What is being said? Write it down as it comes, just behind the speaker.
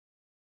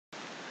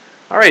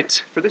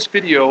Alright, for this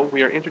video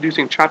we are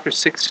introducing Chapter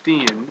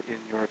 16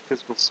 in your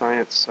physical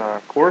science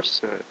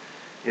course.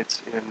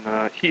 It's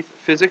in Heath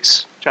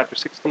Physics, Chapter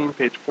 16,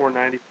 page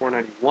 490,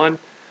 491,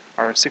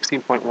 or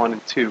 16.1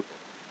 and 2.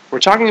 We're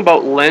talking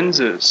about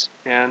lenses,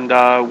 and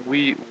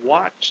we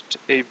watched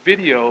a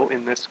video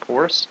in this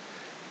course,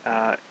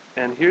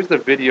 and here's the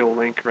video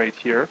link right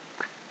here.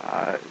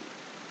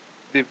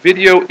 The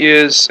video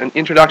is an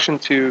introduction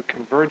to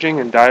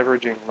converging and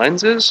diverging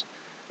lenses.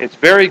 It's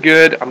very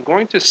good. I'm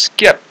going to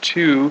skip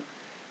to,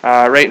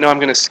 right now I'm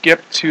going to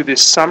skip to the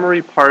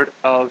summary part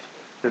of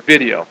the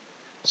video.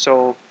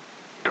 So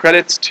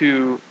credits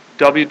to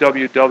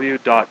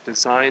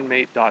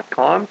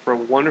www.designmate.com for a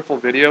wonderful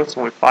video. It's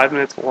only 5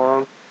 minutes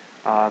long.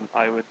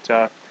 I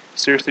would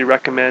seriously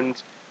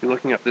recommend you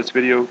looking up this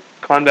video,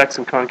 Convex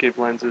and Concave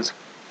Lenses,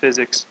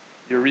 Physics,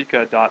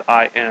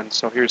 Eureka.in.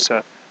 So here's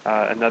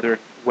another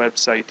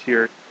website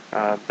here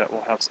that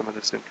will have some of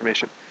this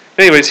information.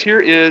 Anyways, here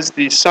is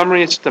the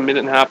summary. It's just a minute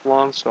and a half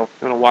long, so if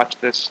you want to watch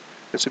this,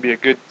 this would be a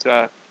good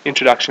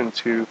introduction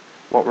to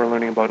what we're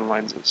learning about in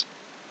lenses.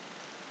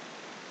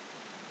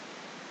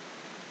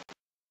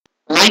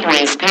 Light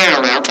rays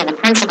parallel to the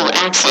principal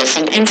axis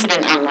and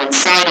incident on one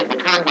side of the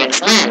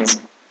convex lens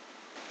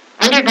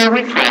undergo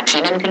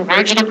refraction and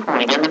converge at a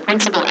point on the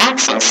principal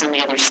axis on the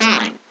other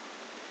side.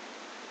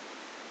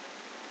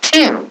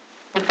 2.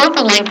 The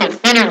focal length of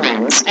thinner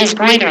lens is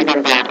greater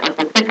than that of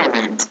the thicker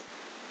lens.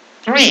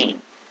 3.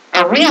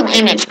 A real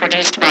image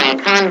produced by a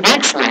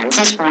convex lens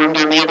is formed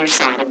on the other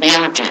side of the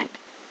object.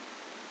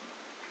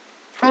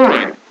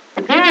 4.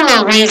 The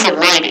parallel rays of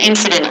light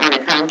incident on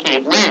a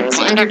concave lens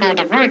undergo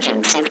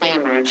divergence if they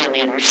emerge on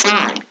the other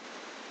side.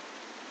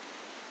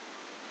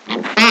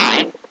 And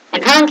 5. The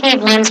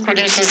concave lens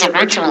produces a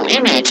virtual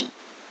image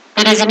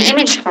that is an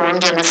image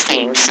formed on the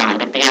same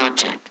side of the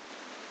object.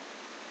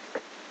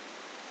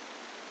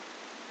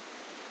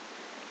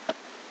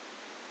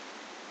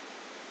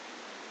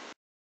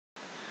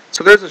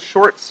 So there's a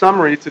short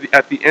summary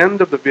at the end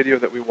of the video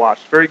that we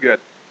watched. Very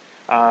good.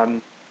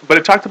 But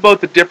it talked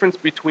about the difference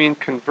between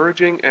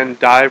converging and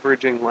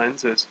diverging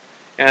lenses.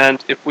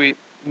 And if we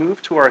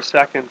move to our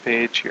second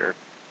page here,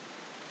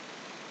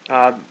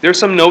 there's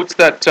some notes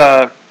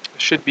that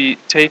should be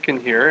taken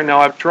here.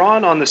 Now I've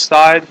drawn on the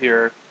side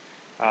here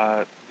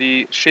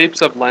the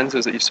shapes of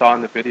lenses that you saw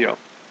in the video.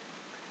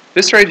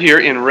 This right here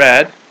in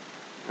red,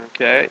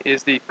 okay,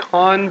 is the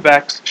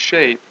convex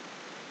shape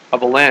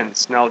of a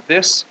lens. Now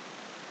this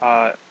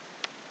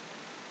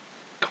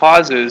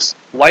causes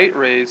light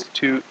rays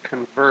to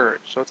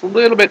converge. So it's a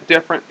little bit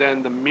different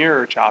than the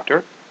mirror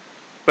chapter.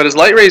 But as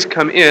light rays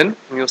come in,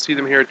 and you'll see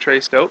them here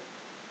traced out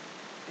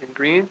in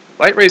green,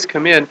 light rays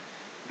come in,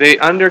 they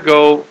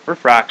undergo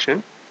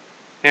refraction,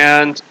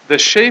 and the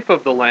shape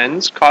of the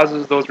lens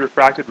causes those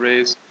refracted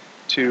rays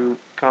to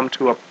come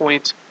to a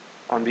point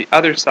on the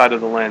other side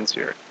of the lens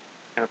here.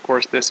 And of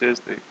course this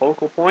is the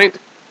focal point,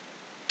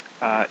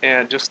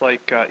 and just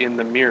like in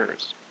the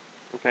mirrors.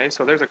 Okay,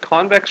 so there's a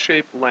convex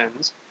shaped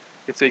lens.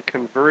 It's a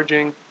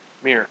converging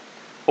mirror.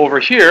 Over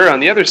here on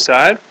the other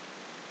side,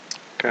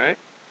 okay,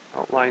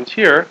 outlined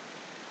here,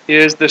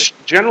 is the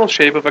general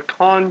shape of a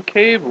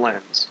concave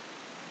lens.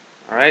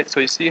 Alright,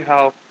 so you see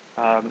how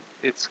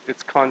it's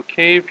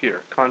concave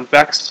here.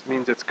 Convex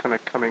means it's kind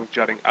of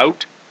jutting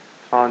out.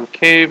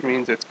 Concave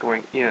means it's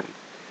going in.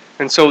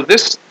 And so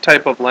this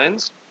type of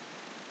lens,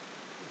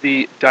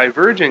 the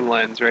diverging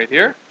lens right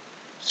here,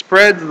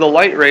 spreads the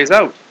light rays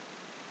out.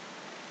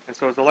 And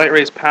so as the light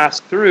rays pass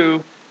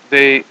through,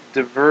 they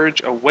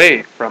diverge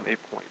away from a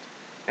point.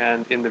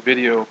 And in the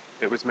video,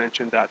 it was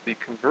mentioned that the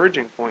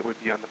converging point would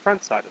be on the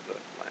front side of the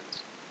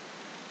lens.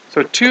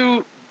 So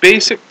two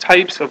basic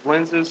types of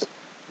lenses, the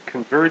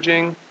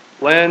converging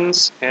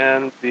lens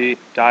and the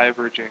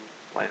diverging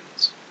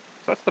lens.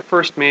 So that's the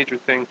first major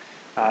thing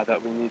that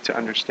we need to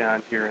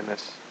understand here in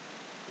this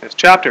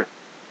chapter.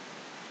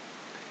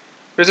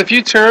 There's a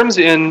few terms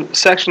in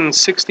section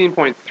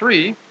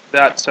 16.3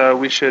 that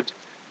we should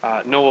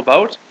know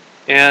about,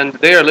 and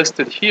they are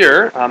listed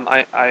here.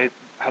 I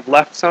have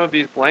left some of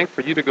these blank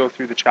for you to go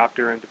through the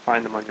chapter and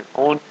define them on your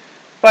own,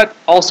 but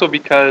also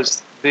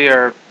because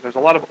there's a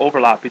lot of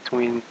overlap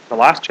between the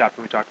last chapter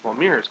we talked about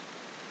mirrors.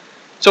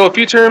 So a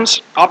few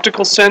terms: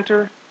 optical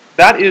center,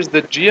 that is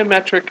the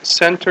geometric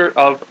center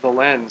of the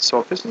lens. So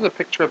if this is a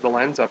picture of the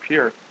lens up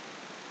here,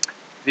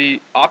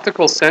 the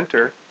optical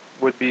center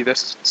would be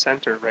this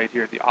center right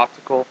here, the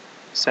optical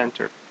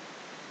center.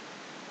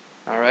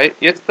 Alright,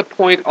 it's the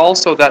point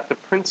also that the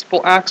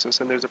principal axis,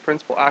 and there's a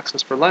principal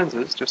axis for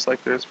lenses, just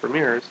like there is for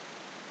mirrors,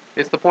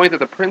 it's the point that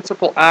the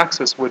principal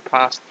axis would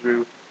pass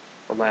through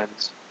the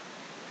lens.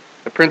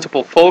 The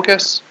principal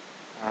focus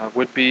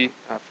would be,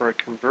 for a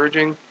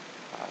converging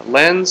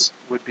lens,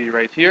 would be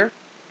right here,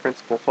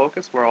 principal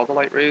focus, where all the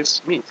light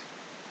rays meet.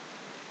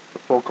 The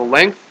focal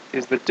length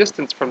is the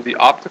distance from the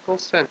optical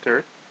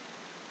center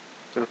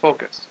to the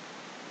focus.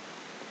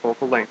 The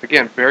focal length,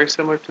 again, very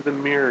similar to the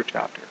mirror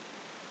chapter.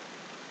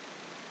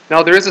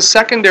 Now there is a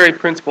secondary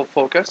principal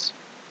focus,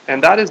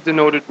 and that is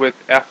denoted with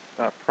F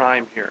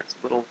prime here. It's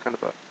a little kind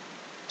of a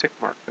tick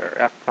mark there,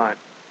 F prime.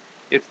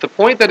 It's the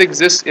point that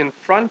exists in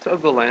front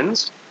of the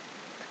lens,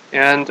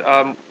 and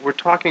we're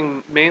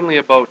talking mainly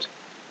about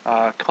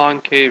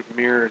concave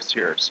mirrors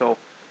here. So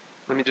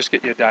let me just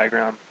get you a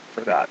diagram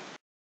for that.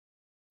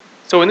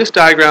 So in this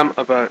diagram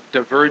of a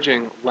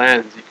diverging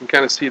lens, you can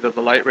kind of see that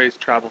the light rays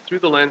travel through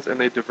the lens and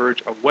they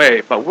diverge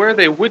away. But where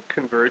they would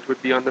converge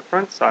would be on the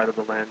front side of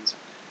the lens.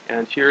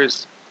 And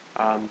here's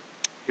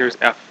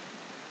F,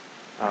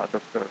 the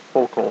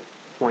focal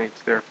point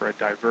there for a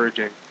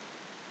diverging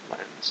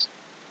lens.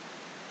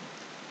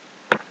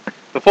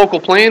 The focal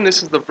plane,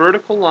 this is the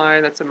vertical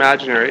line that's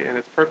imaginary, and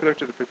it's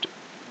perpendicular to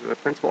the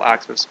principal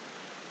axis,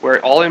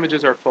 where all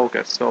images are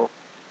focused. So,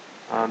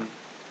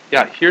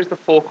 yeah, here's the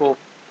focal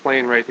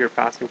plane right here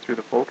passing through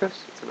the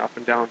focus. It's an up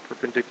and down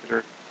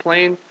perpendicular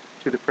plane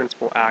to the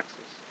principal axis.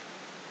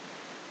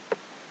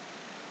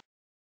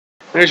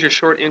 There's your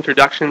short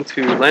introduction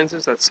to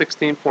lenses. That's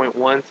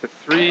 16.1 to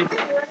 3.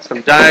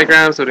 Some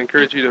diagrams. I would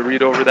encourage you to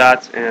read over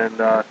that,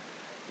 and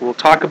we'll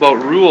talk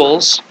about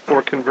rules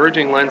for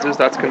converging lenses.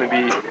 That's going to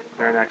be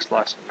in our next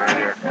lesson right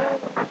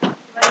here.